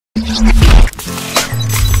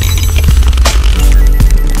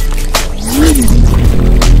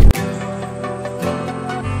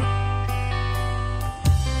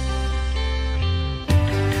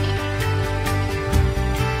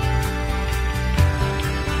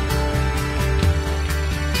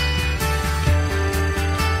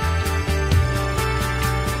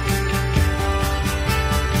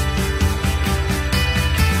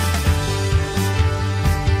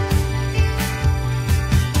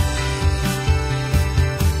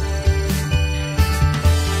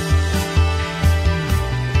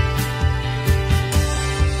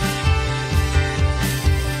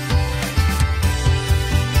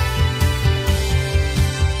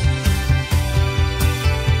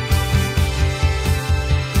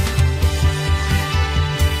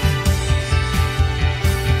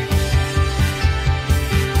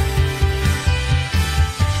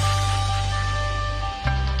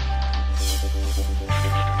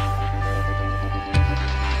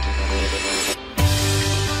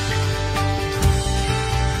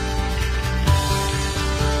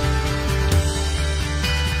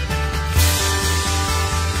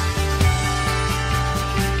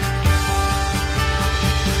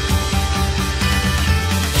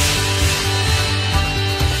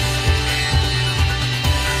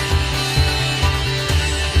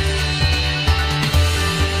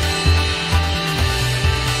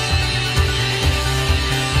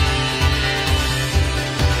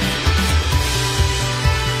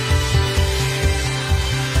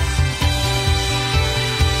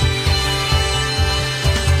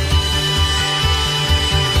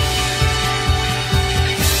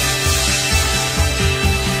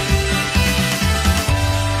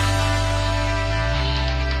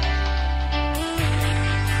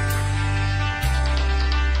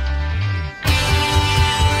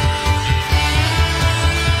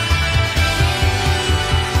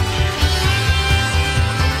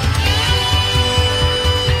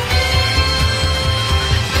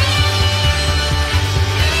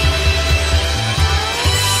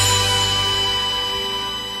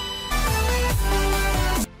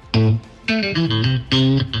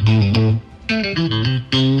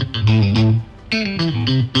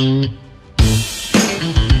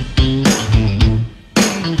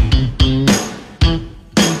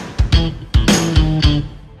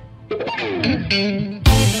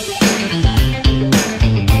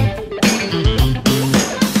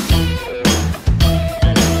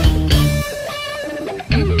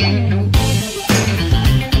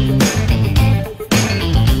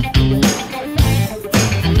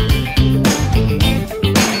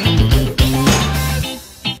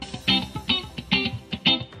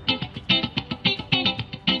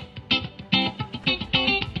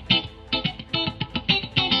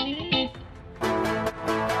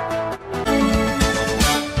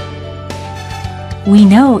We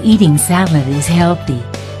know eating salad is healthy,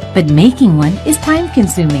 but making one is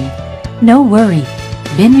time-consuming. No worry,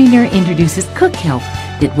 Benriner introduces Cook Help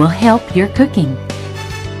that will help your cooking.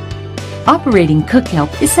 Operating Cook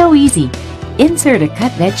Help is so easy. Insert a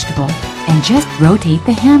cut vegetable and just rotate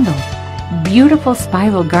the handle. Beautiful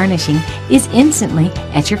spiral garnishing is instantly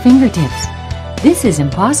at your fingertips. This is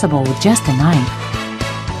impossible with just a knife.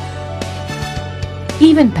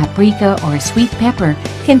 Even paprika or sweet pepper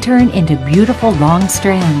can turn into beautiful long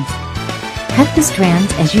strands. Cut the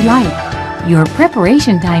strands as you like. Your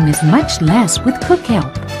preparation time is much less with Cook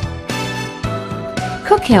Help.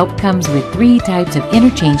 Cook Help comes with 3 types of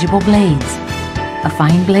interchangeable blades: a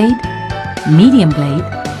fine blade, medium blade,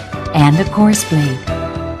 and a coarse blade.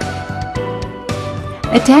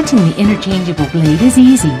 Attaching the interchangeable blade is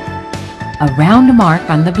easy. A round mark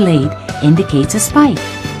on the blade indicates a spike.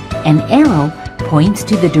 An arrow points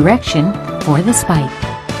to the direction for the spike.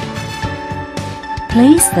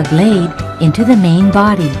 Place the blade into the main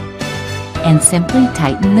body and simply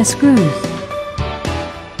tighten the screws.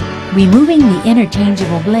 Removing the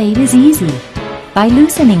interchangeable blade is easy by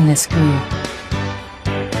loosening the screw.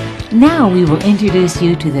 Now we will introduce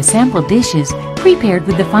you to the sample dishes prepared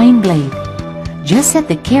with the fine blade. Just set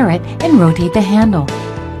the carrot and rotate the handle.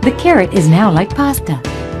 The carrot is now like pasta.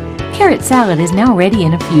 Carrot salad is now ready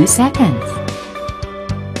in a few seconds.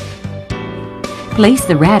 Place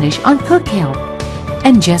the radish on Cook Help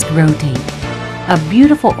and just rotate. A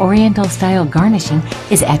beautiful Oriental style garnishing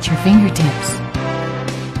is at your fingertips.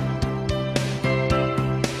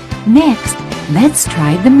 Next, let's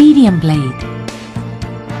try the medium blade.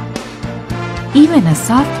 Even a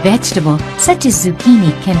soft vegetable such as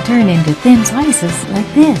zucchini can turn into thin slices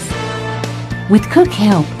like this. With Cook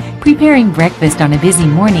Help, preparing breakfast on a busy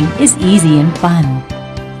morning is easy and fun.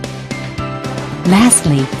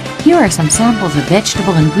 Lastly, here are some samples of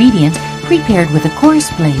vegetable ingredients prepared with a coarse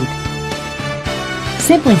blade.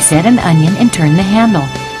 Simply set an onion and turn the handle.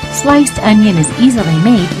 Sliced onion is easily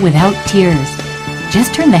made without tears.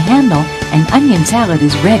 Just turn the handle and onion salad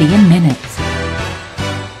is ready in minutes.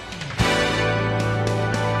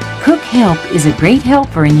 Cook Help is a great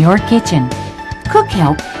helper in your kitchen. Cook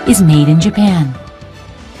Help is made in Japan.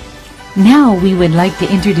 Now we would like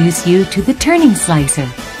to introduce you to the turning slicer.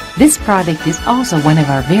 This product is also one of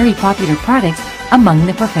our very popular products among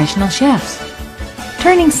the professional chefs.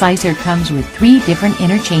 Turning slicer comes with 3 different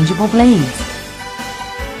interchangeable blades.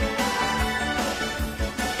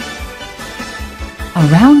 A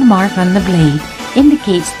round mark on the blade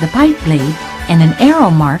indicates the pipe blade, and an arrow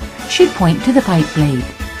mark should point to the pipe blade.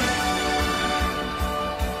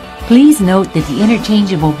 Please note that the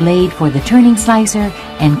interchangeable blade for the turning slicer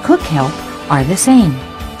and Cook Help are the same.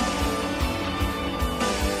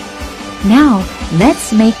 Now,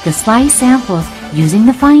 let's make the slice samples using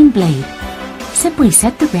the fine blade. Simply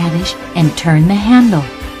set the radish and turn the handle.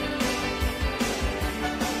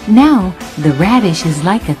 Now, the radish is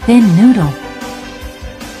like a thin noodle.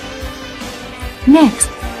 Next,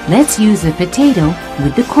 let's use the potato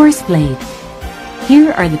with the coarse blade.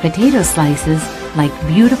 Here are the potato slices like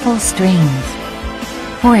beautiful strings.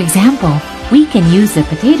 For example, we can use the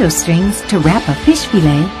potato strings to wrap a fish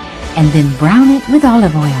fillet and then brown it with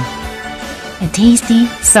olive oil. A tasty,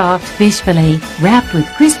 soft fish fillet wrapped with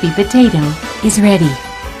crispy potato is ready.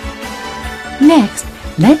 Next,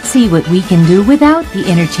 let's see what we can do without the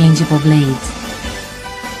interchangeable blades.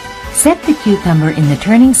 Set the cucumber in the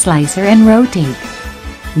turning slicer and rotate.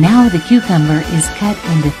 Now the cucumber is cut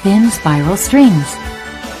into thin spiral strings.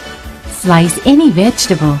 Slice any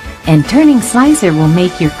vegetable, and turning slicer will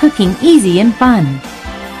make your cooking easy and fun.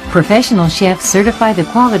 Professional chefs certify the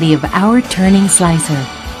quality of our turning slicer.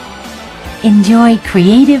 Enjoy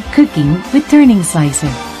creative cooking with Turning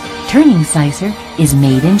Slicer. Turning Slicer is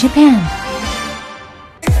made in Japan.